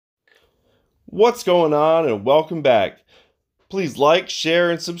What's going on, and welcome back. Please like,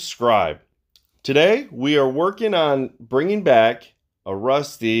 share, and subscribe. Today we are working on bringing back a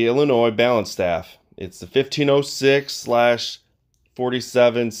rusty Illinois balance staff. It's the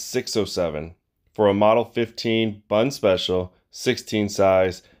 1506/47607 for a Model 15 Bunn Special 16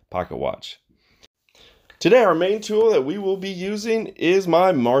 size pocket watch. Today our main tool that we will be using is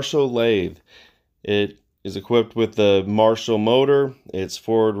my Marshall lathe. It is equipped with the Marshall motor. It's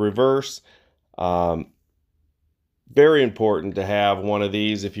forward reverse. Very important to have one of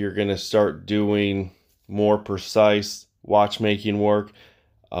these if you're going to start doing more precise watchmaking work.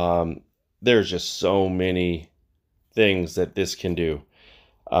 There's just so many things that this can do.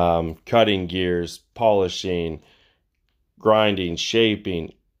 Cutting gears, polishing, grinding,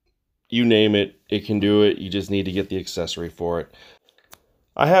 shaping, you name it, it can do it. You just need to get the accessory for it.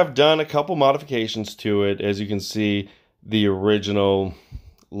 I have done a couple modifications to it. As you can see, the original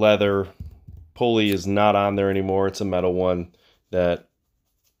leather pulley is not on there anymore. It's a metal one that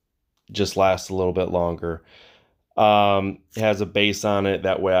just lasts a little bit longer. It has a base on it.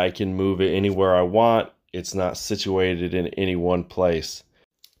 That way I can move it anywhere I want. It's not situated in any one place.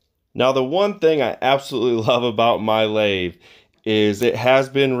 Now, the one thing I absolutely love about my lathe is it has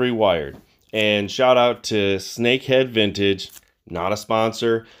been rewired. And shout out to Snakehead Vintage, not a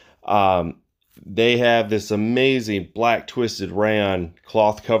sponsor. They have this amazing black twisted rayon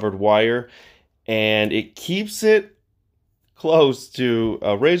cloth covered wire, and it keeps it close to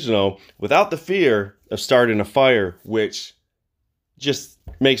original without the fear of starting a fire, which just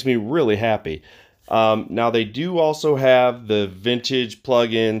makes me really happy. Now they do also have the vintage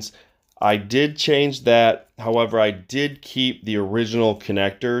plugins. I did change that. However, I did keep the original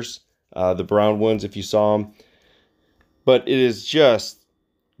connectors, the brown ones if you saw them. But it is just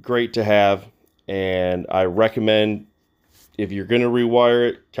great to have, and I recommend if you're going to rewire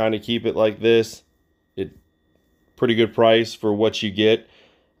it, kind of keep it like this. Pretty good price for what you get.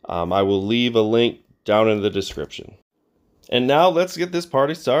 I will leave a link down in the description. And now let's get this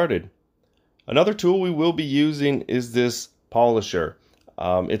party started. Another tool we will be using is this polisher.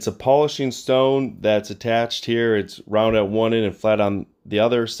 It's a polishing stone that's attached here. It's round at one end and flat on the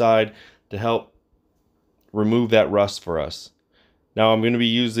other side to help remove that rust for us. Now I'm going to be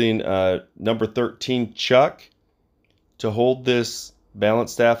using number 13 chuck to hold this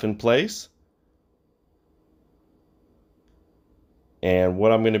balance staff in place. And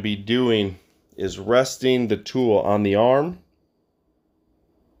what I'm going to be doing is resting the tool on the arm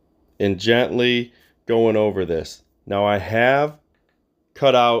and gently going over this. Now I have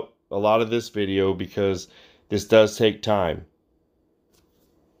cut out a lot of this video because this does take time.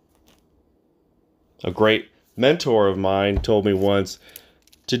 A great mentor of mine told me once,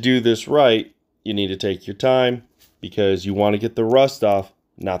 to do this right, you need to take your time because you want to get the rust off,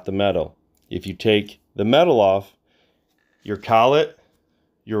 not the metal. If you take the metal off, your collet,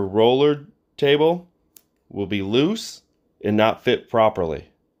 your roller table will be loose and not fit properly.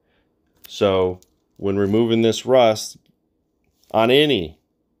 So when removing this rust on any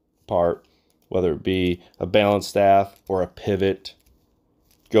part, whether it be a balance staff or a pivot,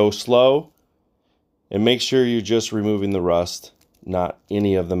 go slow and make sure you're just removing the rust, not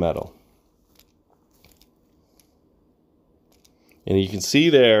any of the metal. And you can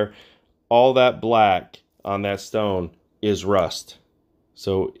see there, all that black on that stone is rust.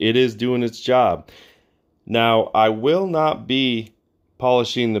 So it is doing its job. Now, I will not be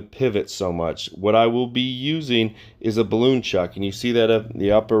polishing the pivot so much. What I will be using is a balloon chuck, and you see that in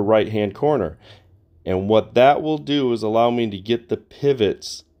the upper right hand corner. And what that will do is allow me to get the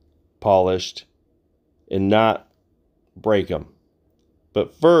pivots polished and not break them.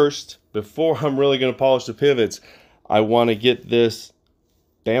 But first, before I'm really going to polish the pivots, I want to get this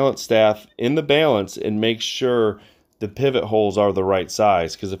balance staff in the balance and make sure the pivot holes are the right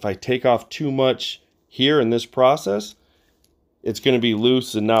size, because if I take off too much here in this process, it's going to be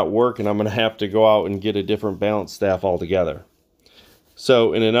loose and not work, and I'm going to have to go out and get a different balance staff altogether.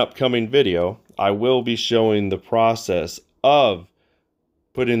 So in an upcoming video, I will be showing the process of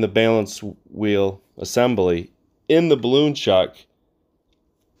putting the balance wheel assembly in the balloon chuck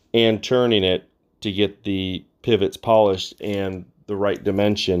and turning it to get the pivots polished and the right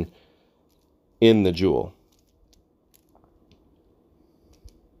dimension in the jewel.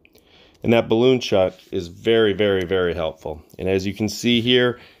 And that balloon chuck is very, very, very helpful. And as you can see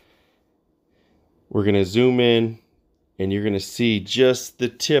here, we're going to zoom in and you're going to see just the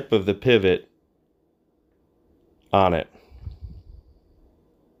tip of the pivot on it.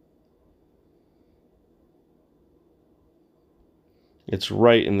 It's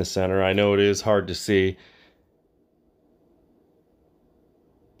right in the center. I know it is hard to see,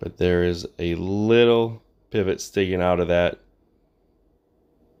 but there is a little pivot sticking out of that.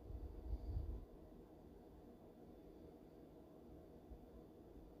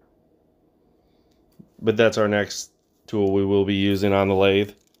 But that's our next tool we will be using on the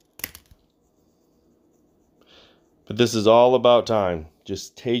lathe. But this is all about time.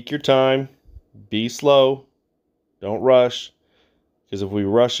 Just take your time, be slow, don't rush, because if we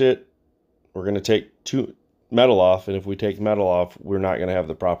rush it, we're going to take metal off, and if we take metal off, we're not going to have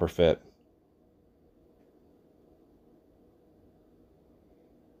the proper fit.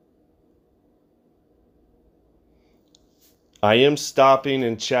 I am stopping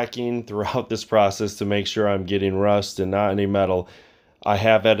and checking throughout this process to make sure I'm getting rust and not any metal. I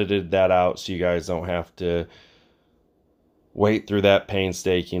have edited that out so you guys don't have to wait through that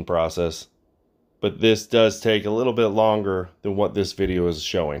painstaking process. But this does take a little bit longer than what this video is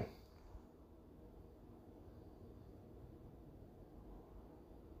showing.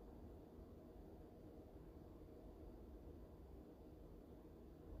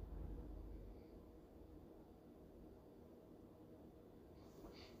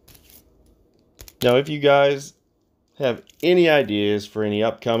 Now, if you guys have any ideas for any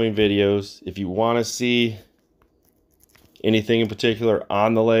upcoming videos, if you want to see anything in particular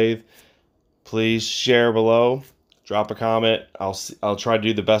on the lathe, please share below, drop a comment. I'll try to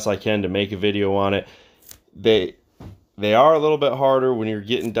do the best I can to make a video on it. They are a little bit harder when you're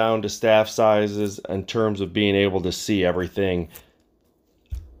getting down to staff sizes in terms of being able to see everything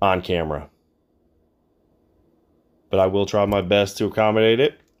on camera. But I will try my best to accommodate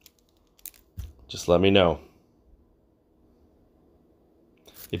it. Just let me know.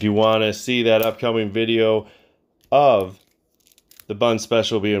 If you want to see that upcoming video of the Bunn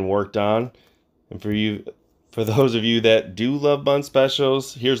Special being worked on, and for those of you that do love Bunn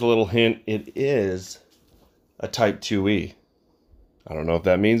Specials, here's a little hint. It is a Type 2E. I don't know if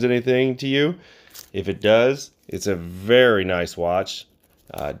that means anything to you. If it does, it's a very nice watch.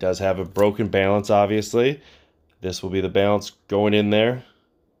 It does have a broken balance, obviously. This will be the balance going in there.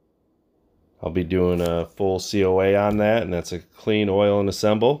 I'll be doing a full COA on that, and that's a clean oil and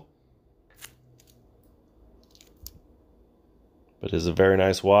assemble. But it's a very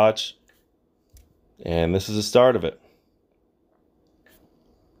nice watch, and this is the start of it.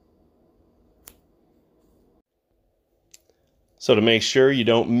 So to make sure you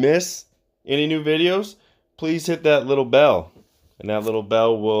don't miss any new videos, please hit that little bell, and that little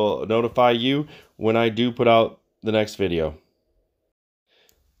bell will notify you when I do put out the next video.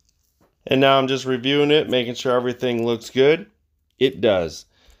 And now I'm just reviewing it, making sure everything looks good. It does.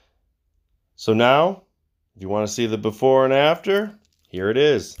 So now, if you want to see the before and after, here it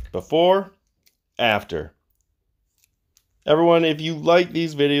is. Before, after. Everyone, if you like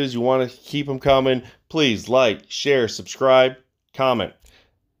these videos, you want to keep them coming, please like, share, subscribe, comment.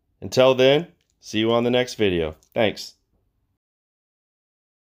 Until then, see you on the next video. Thanks.